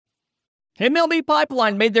MLB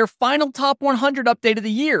Pipeline made their final top 100 update of the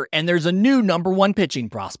year, and there's a new number one pitching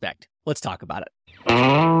prospect. Let's talk about it.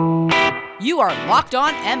 You are Locked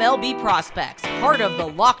On MLB Prospects, part of the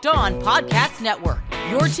Locked On Podcast Network,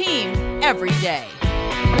 your team every day.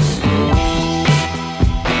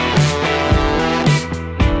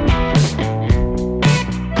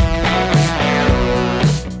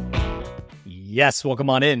 Yes, welcome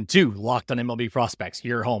on in to Locked On MLB Prospects,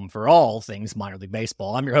 your home for all things minor league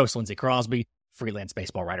baseball. I'm your host, Lindsey Crosby, freelance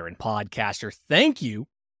baseball writer and podcaster. Thank you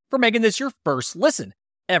for making this your first listen.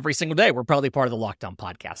 Every single day, we're probably part of the Locked On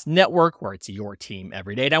Podcast Network, where it's your team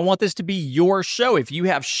every day. And I want this to be your show. If you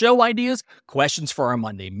have show ideas, questions for our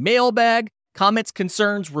Monday mailbag, comments,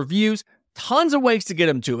 concerns, reviews, tons of ways to get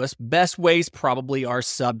them to us. Best ways probably are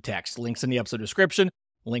subtext. Links in the episode description,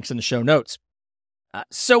 links in the show notes.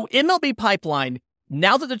 So MLB Pipeline,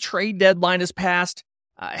 now that the trade deadline has passed,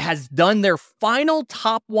 has done their final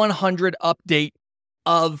top 100 update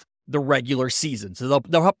of the regular season. So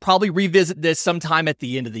they'll probably revisit this sometime at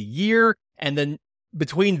the end of the year, and then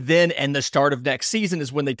between then and the start of next season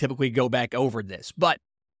is when they typically go back over this. But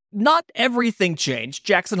not everything changed.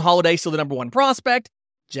 Jackson Holliday still the number one prospect.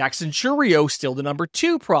 Jackson Chourio still the number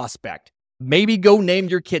two prospect. Maybe go name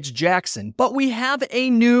your kids Jackson. But we have a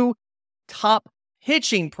new top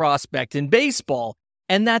pitching prospect in baseball,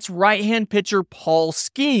 and that's right-hand pitcher Paul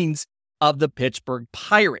Skenes of the Pittsburgh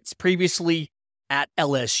Pirates. Previously at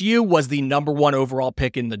LSU, was the number one overall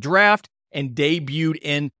pick in the draft and debuted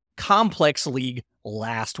in Complex League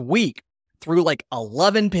last week. Threw like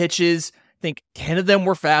 11 pitches, I think 10 of them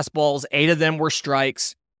were fastballs, 8 of them were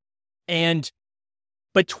strikes. And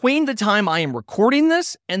between the time I am recording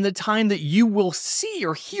this and the time that you will see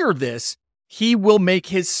or hear this, he will make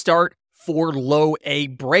his start for Low A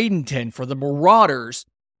Bradenton for the Marauders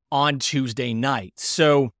on Tuesday night.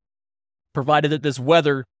 So, provided that this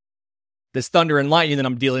weather, this thunder and lightning that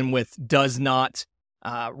I'm dealing with does not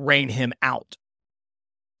rain him out.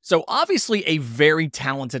 So, obviously a very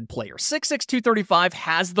talented player. 6'6", 235,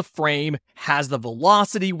 has the frame, has the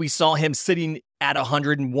velocity. We saw him sitting at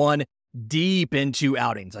 101 deep into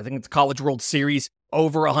outings. I think it's College World Series,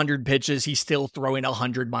 over 100 pitches. He's still throwing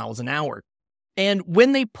 100 miles an hour. And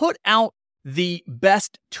when they put out the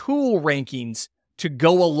best tool rankings to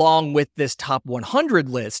go along with this top 100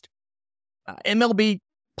 list, MLB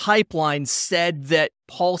Pipeline said that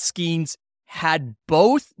Paul Skenes had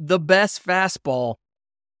both the best fastball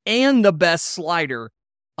and the best slider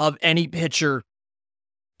of any pitcher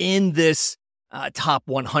in this top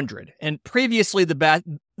 100. And previously, the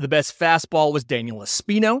best fastball was Daniel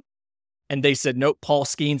Espino, and they said, nope, Paul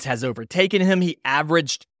Skenes has overtaken him. He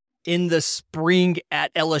averaged in the spring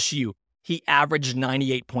at LSU, he averaged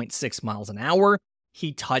 98.6 miles an hour.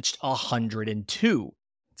 He touched 102.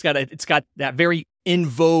 It's got that very in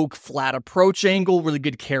vogue flat approach angle, really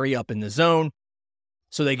good carry up in the zone.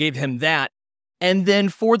 So they gave him that. And then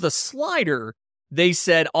for the slider, they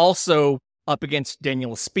said also up against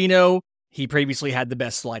Daniel Espino, he previously had the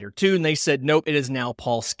best slider too. And they said, nope, it is now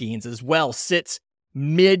Paul Skenes as well. Sits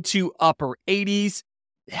mid to upper 80s,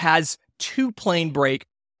 has 2 plane break,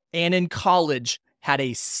 and in college had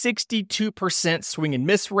a 62% swing and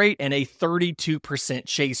miss rate and a 32%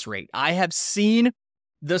 chase rate. I have seen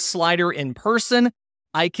the slider in person.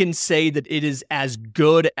 I can say that it is as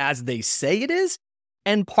good as they say it is.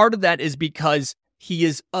 And part of that is because he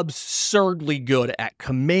is absurdly good at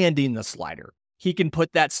commanding the slider. He can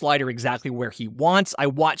put that slider exactly where he wants. I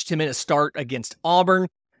watched him in a start against Auburn,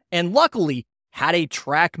 and luckily had a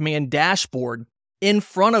TrackMan dashboard in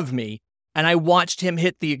front of me, and I watched him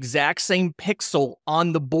hit the exact same pixel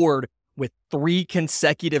on the board with 3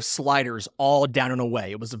 consecutive sliders all down and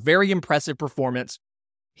away. It was a very impressive performance.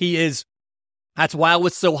 That's why I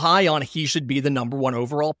was so high on he should be the number one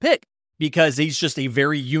overall pick, because he's just a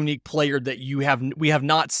very unique player that we have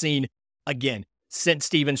not seen, again, since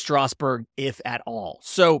Steven Strasburg, if at all.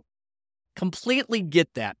 So, completely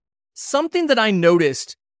get that. Something that I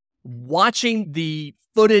noticed watching the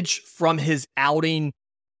footage from his outing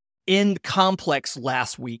in Complex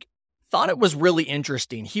last week, thought it was really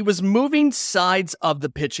interesting. He was moving sides of the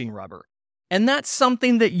pitching rubber, and that's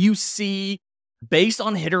something that you see based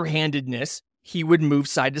on hitter-handedness. He would move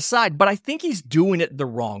side to side, but I think he's doing it the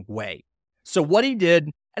wrong way. So what he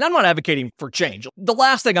did, and I'm not advocating for change. The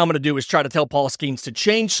last thing I'm going to do is try to tell Paul Skenes to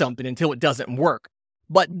change something until it doesn't work.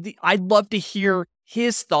 But I'd love to hear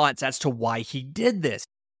his thoughts as to why he did this.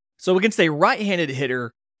 So against a right-handed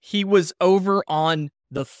hitter, he was over on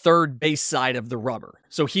the third base side of the rubber.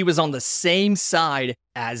 So he was on the same side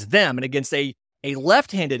as them. And against a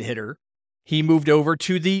left-handed hitter, he moved over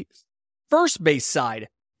to the first base side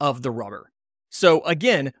of the rubber. So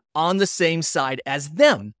again, on the same side as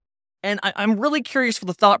them. And I'm really curious for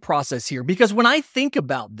the thought process here, because when I think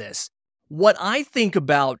about this, what I think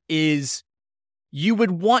about is you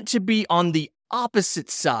would want to be on the opposite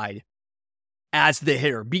side as the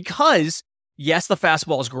hitter, because yes, the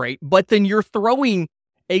fastball is great, but then you're throwing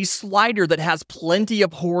a slider that has plenty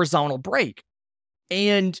of horizontal break.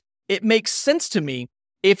 And it makes sense to me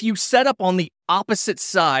if you set up on the opposite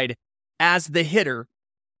side as the hitter,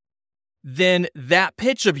 then that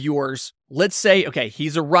pitch of yours, let's say, okay,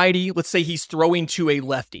 he's a righty. Let's say he's throwing to a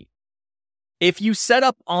lefty. If you set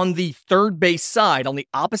up on the third base side, on the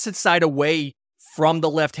opposite side away from the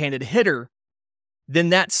left-handed hitter,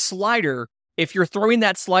 then that slider, if you're throwing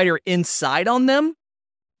that slider inside on them,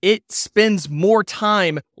 it spends more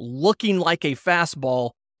time looking like a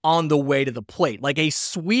fastball on the way to the plate, like a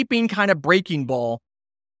sweeping kind of breaking ball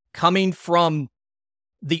coming from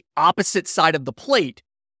the opposite side of the plate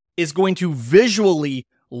is going to visually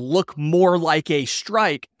look more like a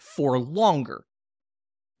strike for longer.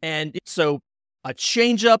 And so a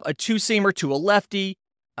changeup, a two-seamer to a lefty,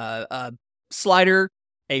 a slider,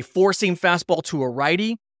 a four-seam fastball to a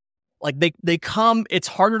righty, like they come, it's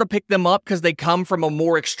harder to pick them up because they come from a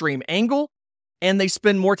more extreme angle and they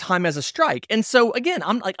spend more time as a strike. And so again,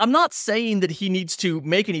 I'm not saying that he needs to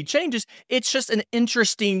make any changes. It's just an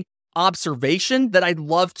interesting observation that I'd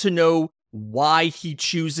love to know why he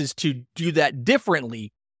chooses to do that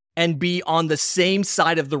differently and be on the same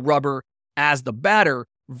side of the rubber as the batter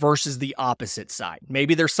versus the opposite side.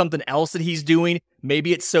 Maybe there's something else that he's doing.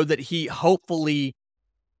 Maybe it's so that he hopefully,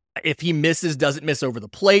 if he misses, doesn't miss over the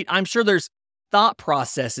plate. I'm sure there's thought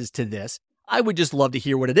processes to this. I would just love to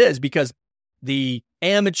hear what it is, because the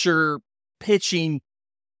amateur pitching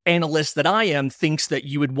analyst that I am thinks that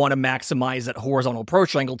you would want to maximize that horizontal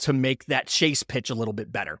approach angle to make that chase pitch a little bit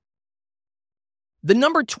better. The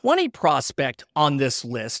number 20 prospect on this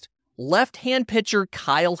list, left-hand pitcher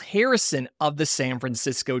Kyle Harrison of the San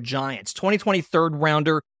Francisco Giants, 2020 third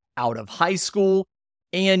rounder out of high school.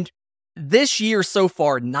 And this year so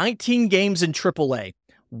far, 19 games in AAA,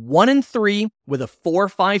 1-3 with a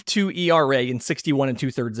 4.52 ERA in 61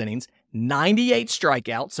 2/3 innings, 98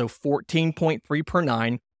 strikeouts, so 14.3 per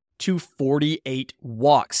nine, to 48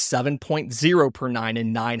 walks, 7.0 per nine,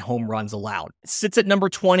 and 9 home runs allowed. Sits at number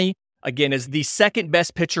 20, again, is the second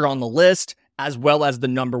best pitcher on the list, as well as the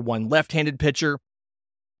number 1 left-handed pitcher.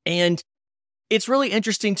 And it's really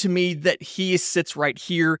interesting to me that he sits right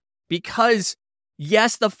here because,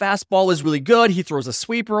 yes, the fastball is really good. He throws a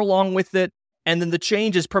sweeper along with it, and then the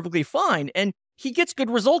change is perfectly fine. And he gets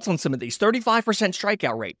good results on some of these. 35%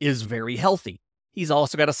 strikeout rate is very healthy. He's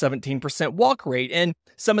also got a 17% walk rate, and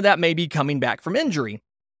some of that may be coming back from injury.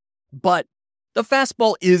 But the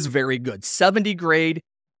fastball is very good. 70 grade.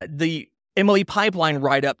 The MLB Pipeline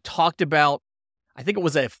write-up talked about, I think it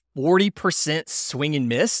was a 40% swing and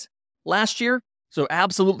miss last year. So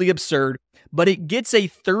absolutely absurd. But it gets a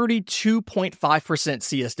 32.5%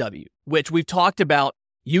 CSW, which we've talked about.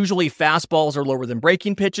 Usually fastballs are lower than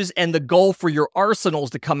breaking pitches, and the goal for your arsenal is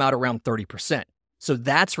to come out around 30%. So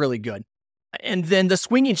that's really good. And then the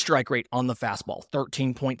swinging strike rate on the fastball,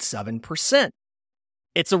 13.7%.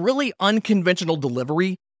 It's a really unconventional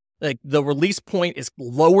delivery. Like, the release point is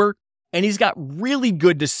lower, and he's got really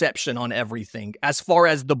good deception on everything as far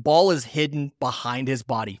as the ball is hidden behind his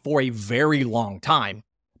body for a very long time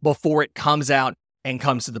before it comes out and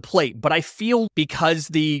comes to the plate. But I feel because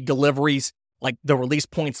the deliveries, like the release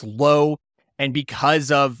point's low, and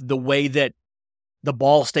because of the way that the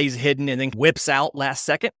ball stays hidden and then whips out last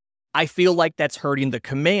second, I feel like that's hurting the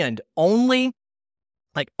command. Only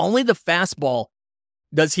the fastball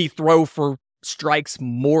does he throw for strikes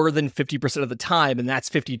more than 50% of the time, and that's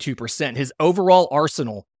 52%. His overall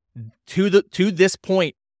arsenal to this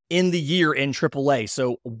point in the year in AAA,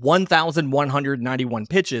 so 1,191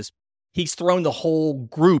 pitches, he's thrown the whole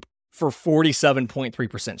group for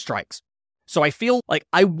 47.3% strikes. So I feel like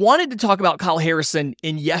I wanted to talk about Kyle Harrison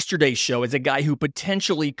in yesterday's show as a guy who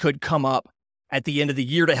potentially could come up at the end of the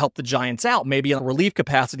year to help the Giants out, maybe in a relief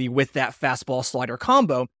capacity with that fastball slider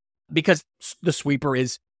combo, because the sweeper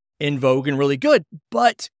is in vogue and really good,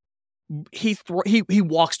 but he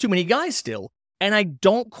walks too many guys still. And I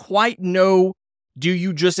don't quite know, do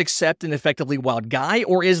you just accept an effectively wild guy,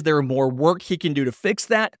 or is there more work he can do to fix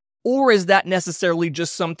that? Or is that necessarily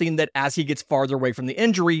just something that as he gets farther away from the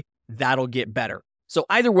injury, that'll get better? So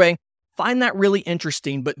either way, find that really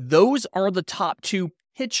interesting, but those are the top 2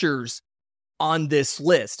 pitchers on this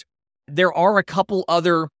list. There are a couple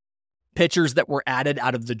other pitchers that were added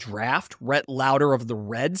out of the draft. Rhett Lauder of the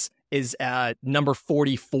Reds is number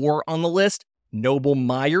 44 on the list. Noble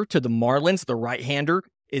Meyer to the Marlins, the right-hander,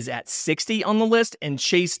 is at 60 on the list, and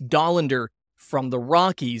Chase Dollander from the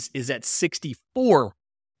Rockies is at 64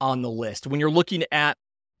 on the list. When you're looking at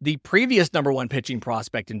the previous number one pitching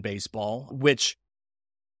prospect in baseball, which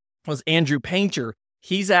was Andrew Painter,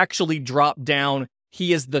 he's actually dropped down.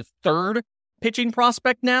 He is the third pitching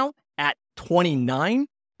prospect now at 29.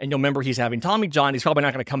 And you'll remember he's having Tommy John. He's probably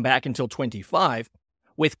not going to come back until 25,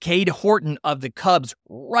 with Cade Horton of the Cubs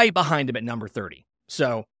right behind him at number 30.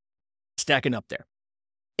 So stacking up there.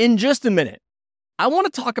 In just a minute, I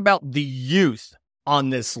want to talk about the youth on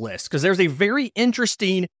this list, because there's a very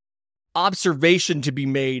interesting observation to be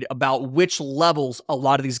made about which levels a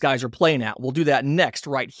lot of these guys are playing at. We'll do that next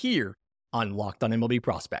right here on Locked On MLB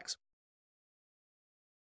Prospects.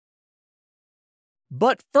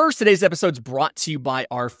 But first, today's episode is brought to you by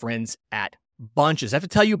our friends at Bunches. I have to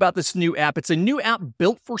tell you about this new app. It's a new app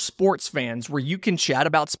built for sports fans where you can chat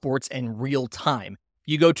about sports in real time.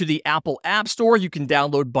 You go to the Apple App Store, you can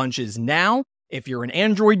download Bunches now. If you're an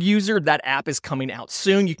Android user, that app is coming out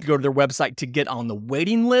soon. You can go to their website to get on the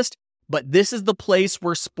waiting list. But this is the place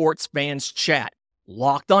where sports fans chat.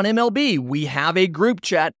 Locked On MLB, we have a group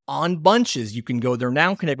chat on Bunches. You can go there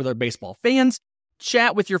now, connect with our baseball fans,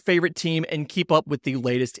 chat with your favorite team, and keep up with the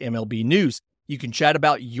latest MLB news. You can chat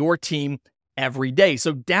about your team every day.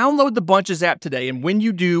 So download the Bunches app today, and when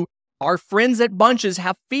you do, our friends at Bunches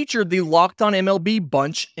have featured the Locked On MLB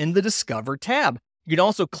bunch in the Discover tab. You can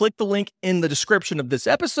also click the link in the description of this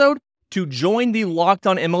episode to join the Locked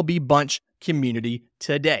On MLB bunch community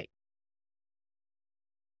today.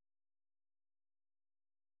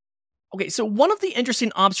 Okay, so one of the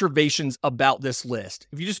interesting observations about this list,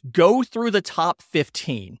 if you just go through the top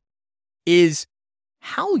 15, is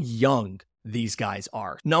how young these guys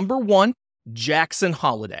are. Number 1, Jackson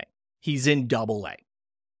Holliday. He's in Double-A.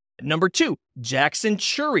 Number 2, Jackson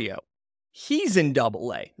Chourio. He's in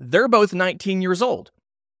Double-A. They're both 19 years old.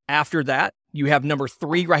 After that, you have number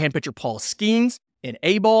 3, right-hand pitcher Paul Skenes in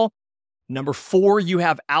A-ball. Number 4, you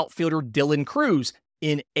have outfielder Dylan Cruz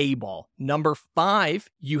in A-ball. Number 5,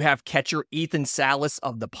 you have catcher Ethan Salas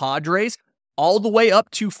of the Padres. All the way up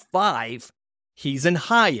to 5, he's in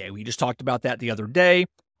high A. We just talked about that the other day.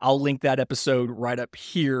 I'll link that episode right up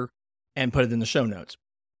here and put it in the show notes.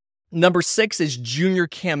 Number 6 is Junior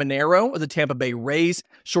Caminero of the Tampa Bay Rays,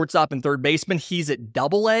 shortstop and third baseman. He's at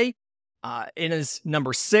Double-A. In his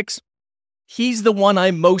number 6, he's the one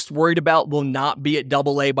I'm most worried about will not be at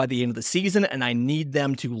Double-A by the end of the season, and I need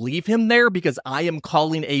them to leave him there because I am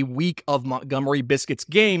calling a week of Montgomery Biscuits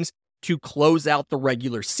games to close out the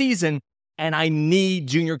regular season, and I need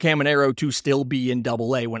Junior Caminero to still be in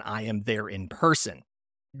Double-A when I am there in person.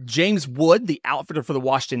 James Wood, the outfielder for the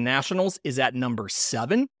Washington Nationals, is at number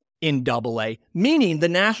 7 in Double-A, meaning the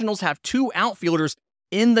Nationals have 2 outfielders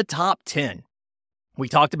in the top 10. We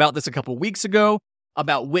talked about this a couple weeks ago,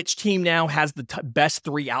 about which team now has the best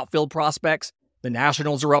 3 outfield prospects. The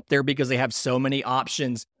Nationals are up there because they have so many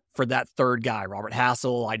options for that third guy, Robert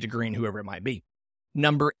Hassel, Elijah Green, whoever it might be.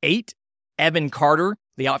 Number 8, Evan Carter,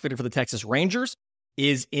 the outfielder for the Texas Rangers,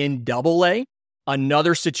 is in Double-A.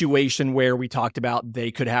 Another situation where we talked about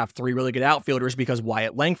they could have 3 really good outfielders because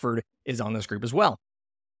Wyatt Langford is on this group as well.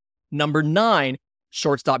 Number 9,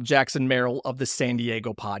 shortstop Jackson Merrill of the San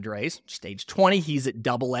Diego Padres. Stage 20, he's at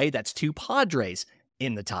Double-A. That's 2 Padres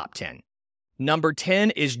in the top 10. Number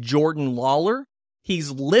 10 is Jordan Lawler. He's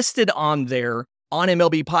listed on there on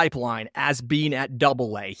MLB Pipeline as being at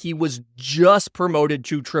Double-A. He was just promoted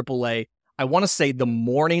to Triple-A, I want to say the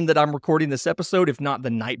morning that I'm recording this episode, if not the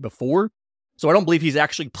night before. So I don't believe he's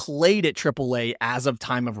actually played at Triple-A as of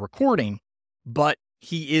time of recording, but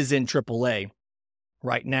he is in Triple-A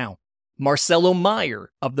right now. Marcelo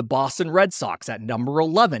Meyer of the Boston Red Sox at number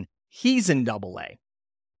 11. He's in Double-A.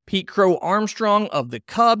 Pete Crow Armstrong of the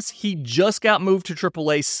Cubs. He just got moved to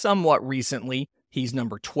Triple-A somewhat recently. He's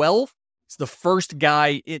number 12. It's the first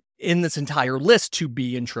guy in this entire list to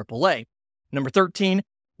be in Triple-A. Number 13,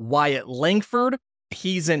 Wyatt Langford.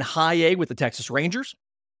 He's in High A with the Texas Rangers.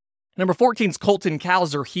 Number 14 is Colton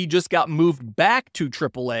Cowser. He just got moved back to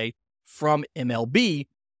Triple-A from MLB.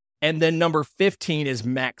 And then number 15 is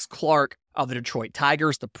Max Clark of the Detroit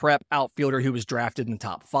Tigers, the prep outfielder who was drafted in the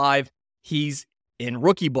top 5. He's in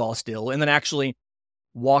rookie ball still. And then actually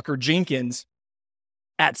Walker Jenkins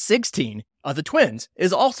at 16 of the Twins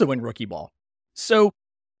is also in rookie ball. So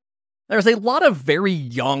there's a lot of very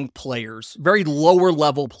young players, very lower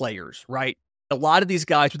level players, right? A lot of these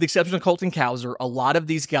guys, with the exception of Colton Cowser, a lot of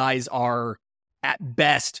these guys are at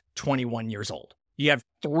best 21 years old. You have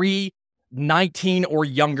 3 19 or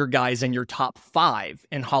younger guys in your top 5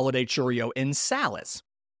 in Holliday, Chourio, and Salas.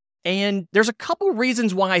 And there's a couple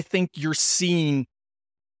reasons why I think you're seeing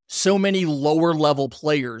so many lower level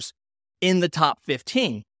players in the top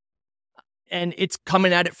 15. And it's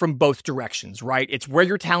coming at it from both directions, right? It's where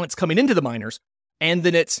your talent's coming into the minors, and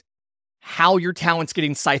then it's how your talent's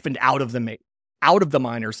getting siphoned out of the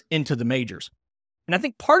minors into the majors. And I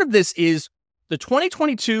think part of this is the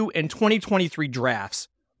 2022 and 2023 drafts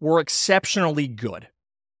were exceptionally good.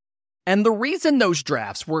 And the reason those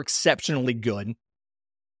drafts were exceptionally good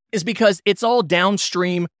is because it's all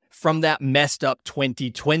downstream from that messed up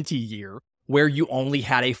 2020 year where you only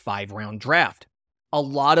had a 5-round draft. A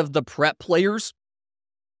lot of the prep players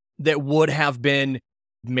that would have been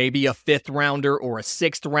maybe a 5th rounder or a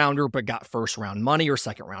 6th rounder but got 1st round money or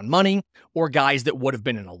 2nd round money, or guys that would have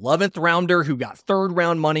been an 11th rounder who got 3rd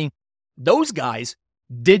round money, those guys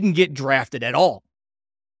didn't get drafted at all.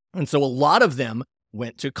 And so a lot of them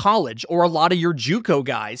went to college, or a lot of your JUCO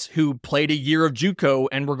guys who played a year of JUCO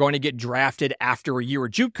and were going to get drafted after a year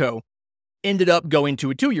of JUCO ended up going to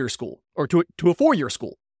a 2-year school or to a 4-year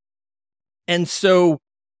school. And so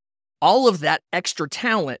all of that extra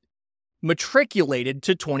talent matriculated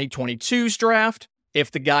to 2022's draft.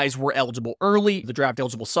 If the guys were eligible early, the draft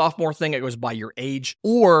eligible sophomore thing, it goes by your age,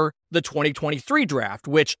 or the 2023 draft,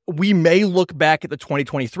 which we may look back at the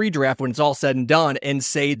 2023 draft when it's all said and done and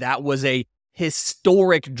say that was a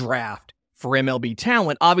historic draft for MLB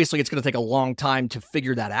talent. Obviously, it's going to take a long time to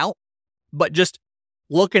figure that out, but just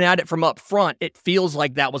looking at it from up front, it feels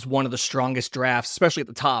like that was one of the strongest drafts, especially at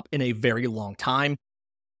the top, in a very long time.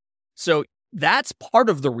 So that's part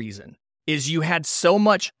of the reason, is you had so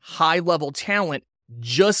much high-level talent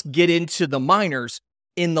just get into the minors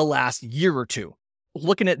in the last year or two.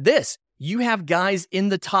 Looking at this, you have guys in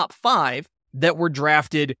the top 5 that were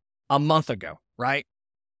drafted a month ago, right?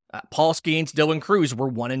 Paul Skenes, Dylan Cruz were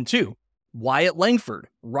 1 and 2. Wyatt Langford,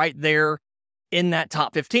 right there in that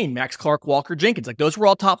top 15. Max Clark, Walker Jenkins, like those were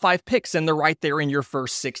all top 5 picks, and they're right there in your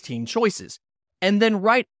first 16 choices. And then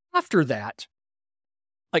right after that,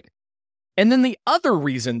 and then the other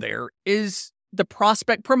reason there is the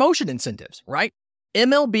prospect promotion incentives, right?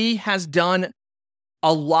 MLB has done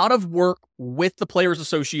a lot of work with the Players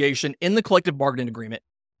Association in the collective bargaining agreement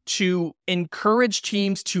to encourage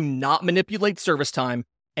teams to not manipulate service time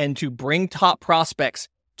and to bring top prospects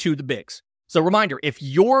to the bigs. So reminder, if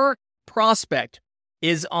your prospect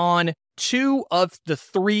is on 2 of the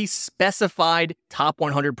 3 specified top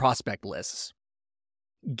 100 prospect lists,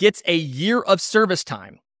 gets a year of service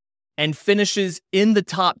time, and finishes in the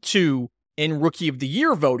top 2 in Rookie of the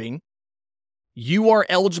Year voting, you are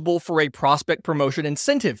eligible for a prospect promotion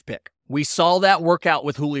incentive pick. We saw that work out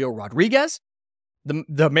with Julio Rodriguez.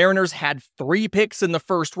 The Mariners had 3 picks in the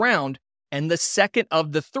first round, and the second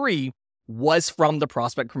of the 3 was from the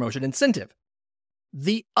prospect promotion incentive.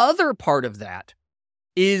 The other part of that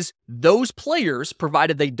is those players,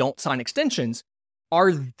 provided they don't sign extensions,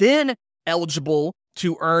 are then eligible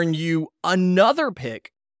to earn you another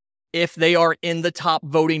pick if they are in the top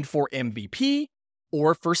voting for MVP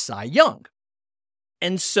or for Cy Young.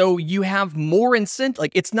 And so you have more incentive.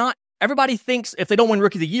 Like, it's not, everybody thinks if they don't win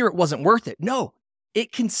Rookie of the Year, it wasn't worth it. No,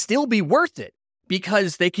 it can still be worth it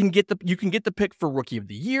because you can get the pick for Rookie of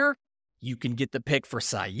the Year. You can get the pick for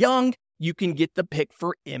Cy Young. You can get the pick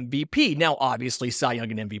for MVP. Now, obviously, Cy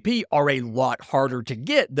Young and MVP are a lot harder to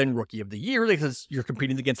get than Rookie of the Year because you're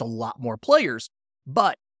competing against a lot more players.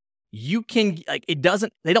 But you can,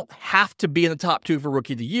 they don't have to be in the top 2 for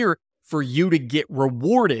Rookie of the Year for you to get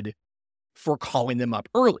rewarded for calling them up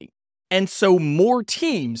early. And so more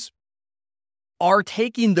teams are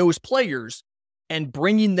taking those players and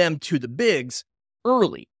bringing them to the bigs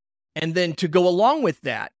early. And then to go along with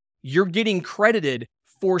that, you're getting credited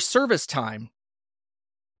for service time.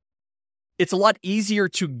 It's a lot easier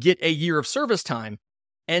to get a year of service time.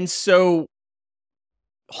 And so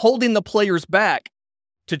holding the players back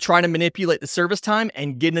to try to manipulate the service time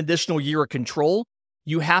and get an additional year of control,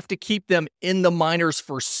 you have to keep them in the minors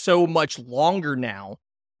for so much longer now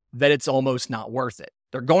that it's almost not worth it.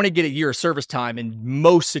 They're going to get a year of service time in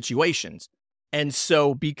most situations. And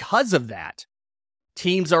so because of that,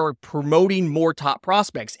 teams are promoting more top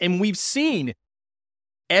prospects. And we've seen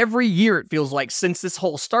every year, it feels like, since this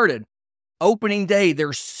whole started, opening day,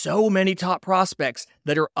 there's so many top prospects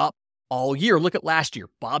that are up all year. Look at last year.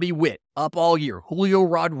 Bobby Witt, up all year. Julio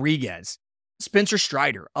Rodriguez. Spencer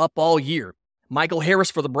Strider, up all year. Michael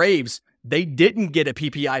Harris for the Braves, they didn't get a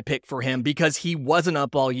PPI pick for him because he wasn't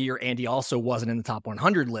up all year and he also wasn't in the top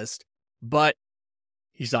 100 list, but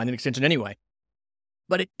he signed an extension anyway.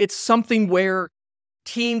 But it's something where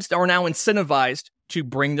teams are now incentivized to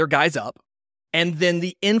bring their guys up, and then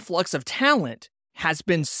the influx of talent has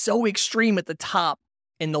been so extreme at the top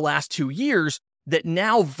in the last 2 years that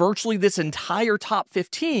now virtually this entire top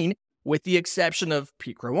 15, with the exception of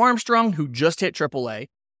Pete Crow Armstrong, who just hit AAA,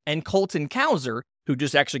 and Colton Cowser, who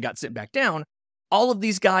just actually got sent back down, all of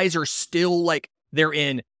these guys are still like, they're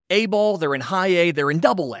in A-ball, they're in high A, they're in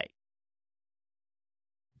double A.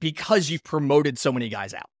 Because you've promoted so many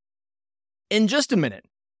guys out. In just a minute,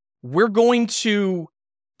 we're going to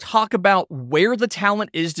talk about where the talent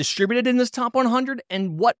is distributed in this top 100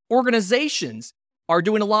 and what organizations are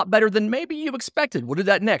doing a lot better than maybe you expected. We'll do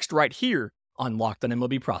that next right here on Locked on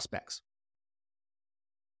MLB Prospects.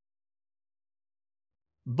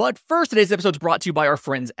 But first, today's episode is brought to you by our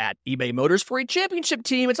friends at eBay Motors. For a championship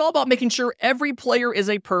team, it's all about making sure every player is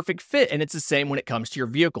a perfect fit, and it's the same when it comes to your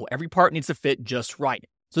vehicle. Every part needs to fit just right.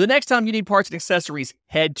 So the next time you need parts and accessories,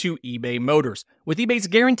 head to eBay Motors. With eBay's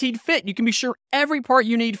Guaranteed Fit, you can be sure every part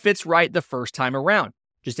you need fits right the first time around.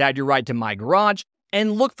 Just add your ride to My Garage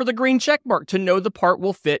and look for the green check mark to know the part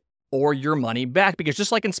will fit or your money back. Because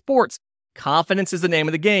just like in sports, confidence is the name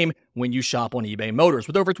of the game when you shop on eBay Motors.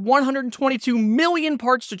 With over 122 million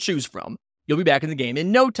parts to choose from, you'll be back in the game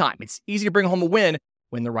in no time. It's easy to bring home a win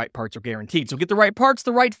when the right parts are guaranteed. So get the right parts,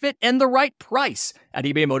 the right fit, and the right price at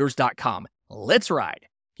ebaymotors.com. Let's ride.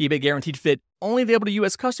 eBay Guaranteed Fit, only available to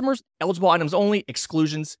U.S. customers, eligible items only,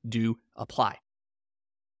 exclusions do apply.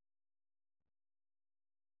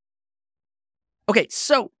 Okay,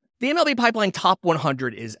 so the MLB Pipeline Top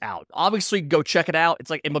 100 is out. Obviously, go check it out. It's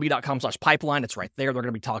like MLB.com/pipeline. It's right there. They're going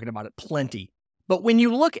to be talking about it plenty. But when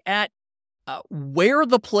you look at where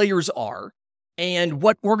the players are and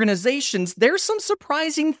what organizations, there's some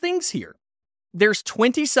surprising things here. There's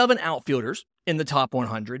 27 outfielders in the top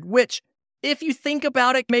 100, which, if you think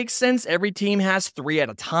about it, makes sense. Every team has 3 at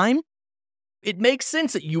a time. It makes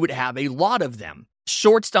sense that you would have a lot of them.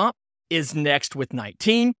 Shortstop is next with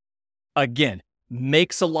 19. Again,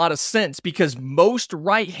 makes a lot of sense because most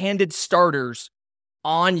right-handed starters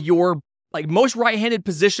on your, most right-handed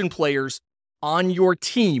position players on your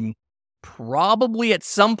team probably at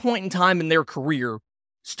some point in time in their career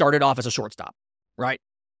started off as a shortstop, right?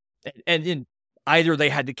 And then either they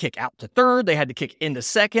had to kick out to third, they had to kick into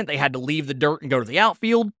second, they had to leave the dirt and go to the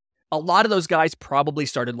outfield. A lot of those guys probably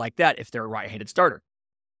started like that if they're a right-handed starter.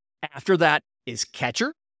 After that is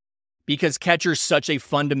catcher, because catcher is such a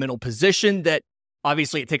fundamental position that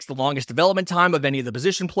obviously it takes the longest development time of any of the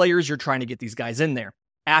position players. You're trying to get these guys in there.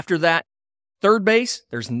 After that, third base,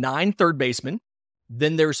 there's 9 third basemen.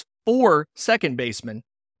 Then there's 4 second basemen,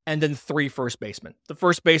 and then 3 first basemen. The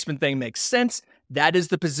first baseman thing makes sense. That is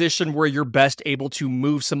the position where you're best able to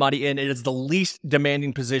move somebody in. It is the least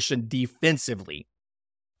demanding position defensively.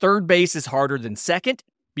 Third base is harder than second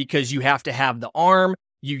because you have to have the arm.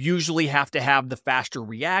 You usually have to have the faster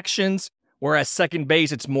reactions, whereas second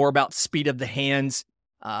base, it's more about speed of the hands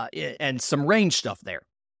and some range stuff there.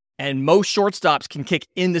 And most shortstops can kick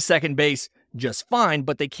into second base just fine,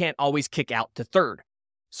 but they can't always kick out to third.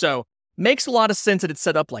 So makes a lot of sense that it's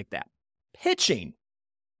set up like that. Pitching.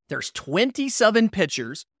 There's 27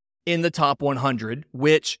 pitchers in the top 100,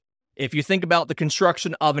 which, if you think about the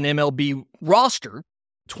construction of an MLB roster,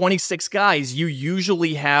 26 guys, you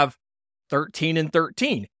usually have 13 and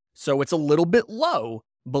 13. So it's a little bit low,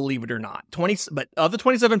 believe it or not. But of the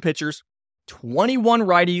 27 pitchers, 21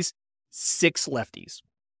 righties, 6 lefties.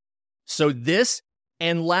 So this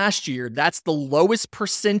and last year, that's the lowest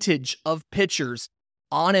percentage of pitchers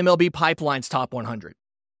on MLB Pipeline's top 100.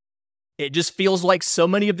 It just feels like so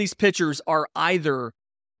many of these pitchers are either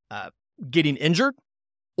getting injured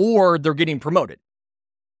or they're getting promoted.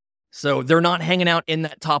 So they're not hanging out in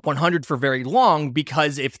that top 100 for very long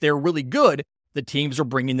because if they're really good, the teams are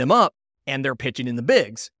bringing them up and they're pitching in the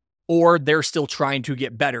bigs, or they're still trying to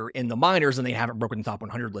get better in the minors and they haven't broken the top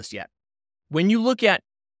 100 list yet. When you look at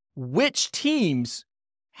which teams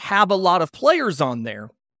have a lot of players on there,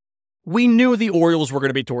 we knew the Orioles were going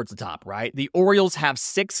to be towards the top, right? The Orioles have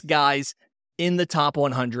 6 guys in the top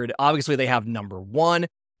 100. Obviously, they have number 1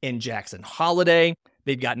 in Jackson Holliday.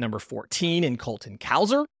 They've got number 14 in Colton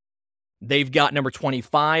Cowser. They've got number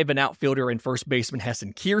 25, an outfielder and first baseman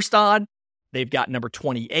Hessen Kierstad. They've got number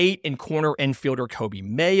 28 in corner infielder Kobe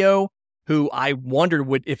Mayo, who I wondered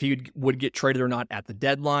if he would get traded or not at the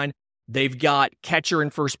deadline. They've got catcher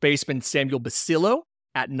and first baseman Samuel Basilio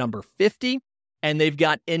at number 50. And they've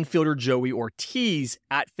got infielder Joey Ortiz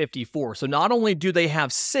at 54. So not only do they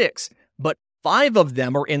have 6, but 5 of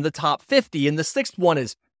them are in the top 50, and the 6th one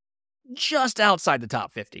is just outside the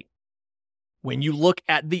top 50. When you look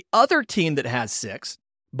at the other team that has 6,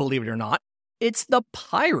 believe it or not, it's the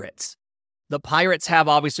Pirates. The Pirates have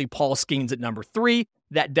obviously Paul Skenes at number 3.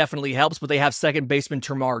 That definitely helps, but they have second baseman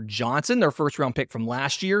Termarr Johnson, their first-round pick from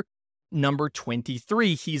last year. number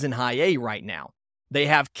 23. He's in high A right now. They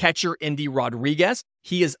have catcher Indy Rodriguez.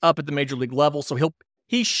 He is up at the major league level, so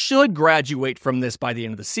he should graduate from this by the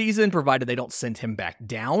end of the season, provided they don't send him back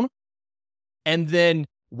down. And then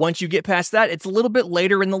once you get past that, it's a little bit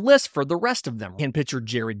later in the list for the rest of them. Hand pitcher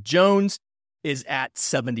Jared Jones is at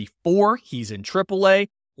 74. He's in AAA.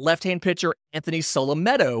 Left-hand pitcher Anthony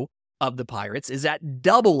Solometo of the Pirates is at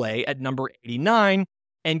AA at number 89.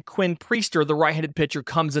 And Quinn Priester, the right-handed pitcher,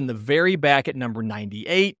 comes in the very back at number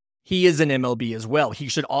 98. He is in MLB as well. He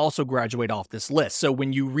should also graduate off this list. So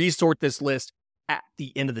when you resort this list at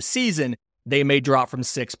the end of the season, they may drop from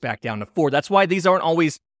 6 back down to 4. That's why these aren't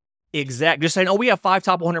always exact. Just saying, we have 5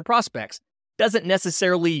 top 100 prospects doesn't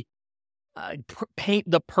necessarily paint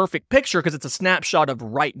the perfect picture, because it's a snapshot of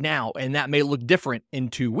right now, and that may look different in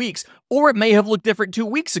 2 weeks, or it may have looked different 2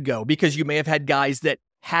 weeks ago because you may have had guys that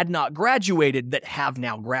had not graduated that have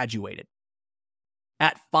now graduated.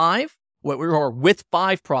 At 5, with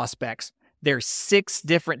 5 prospects, there's 6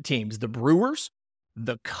 different teams: the Brewers,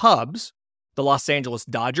 the Cubs, the Los Angeles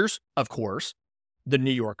Dodgers, of course, the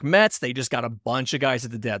New York Mets. They just got a bunch of guys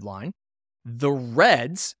at the deadline. The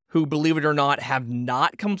Reds, who, believe it or not, have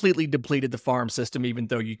not completely depleted the farm system, even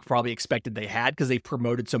though you probably expected they had, because they've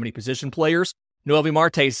promoted so many position players. Noelvi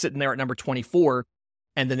Marte is sitting there at number 24.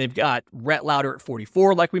 And then they've got Rhett Lauder at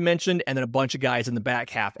 44, like we mentioned, and then a bunch of guys in the back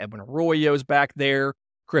half. Edwin Arroyo's back there.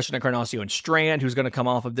 Christian Encarnacion Strand, who's going to come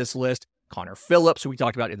off of this list. Connor Phillips, who we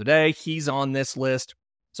talked about the other day, he's on this list.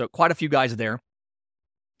 So quite a few guys there.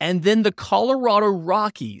 And then the Colorado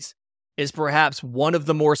Rockies is perhaps one of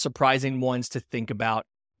the more surprising ones to think about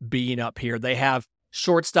being up here. They have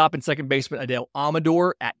shortstop and second baseman Adele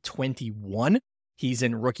Amador at 21. He's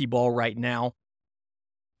in rookie ball right now.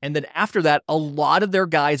 And then after that, a lot of their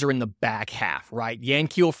guys are in the back half, right?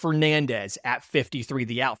 Yanquiel Fernandez at 53,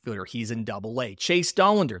 the outfielder. He's in AA. Chase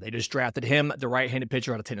Dollander, they just drafted him, the right-handed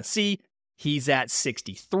pitcher out of Tennessee. He's at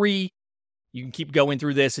 63. You can keep going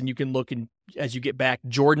through this, and you can look as you get back.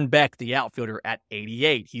 Jordan Beck, the outfielder, at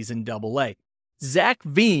 88. He's in AA. Zach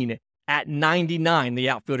Veen at 99, the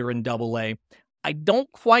outfielder in AA. I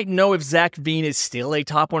don't quite know if Zach Veen is still a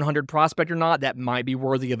top 100 prospect or not. That might be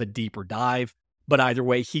worthy of a deeper dive. But either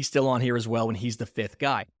way, he's still on here as well, and he's the 5th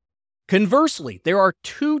guy. Conversely, there are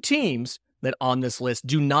 2 teams that on this list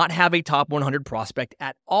do not have a top 100 prospect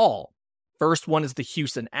at all. First one is the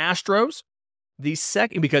Houston Astros. The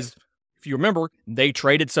second, because if you remember, they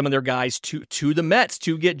traded some of their guys to the Mets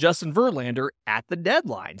to get Justin Verlander at the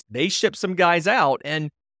deadlines. They shipped some guys out, and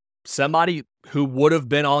somebody who would have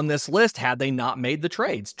been on this list had they not made the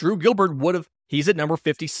trades. Drew Gilbert he's at number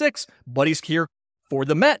 56, but he's here for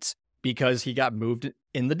the Mets because he got moved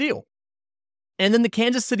in the deal. And then the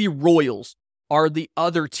Kansas City Royals are the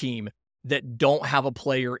other team that don't have a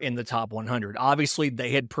player in the top 100. Obviously,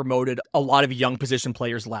 they had promoted a lot of young position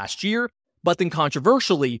players last year, but then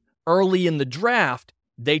controversially, early in the draft,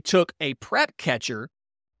 they took a prep catcher,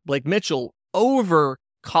 Blake Mitchell, over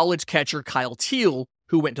college catcher Kyle Teal,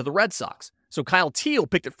 who went to the Red Sox. So Kyle Teal,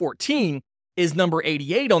 picked at 14, is number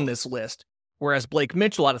 88 on this list, whereas Blake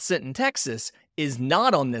Mitchell out of Sinton, Texas, is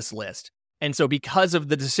not on this list. And so because of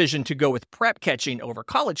the decision to go with prep catching over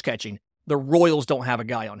college catching, the Royals don't have a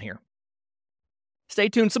guy on here. Stay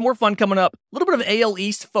tuned. Some more fun coming up. A little bit of AL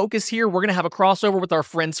East focus here. We're going to have a crossover with our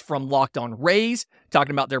friends from Locked On Rays,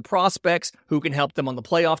 talking about their prospects, who can help them on the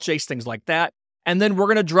playoff chase, things like that. And then we're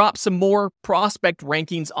going to drop some more prospect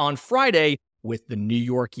rankings on Friday with the New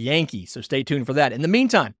York Yankees. So stay tuned for that. In the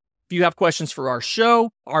meantime, if you have questions for our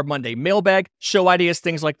show, our Monday mailbag, show ideas,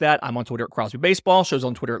 things like that, I'm on Twitter at Crosby Baseball. Show's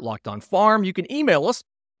on Twitter at Locked On Farm. You can email us,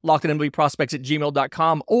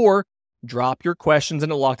 lockedonmlbprospects@gmail.com, or drop your questions in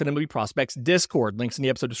the Locked On MLB Prospects Discord. Links in the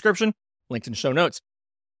episode description, links in the show notes.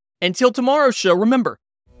 Until tomorrow's show, remember,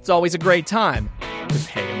 it's always a great time to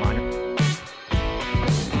pay a minor.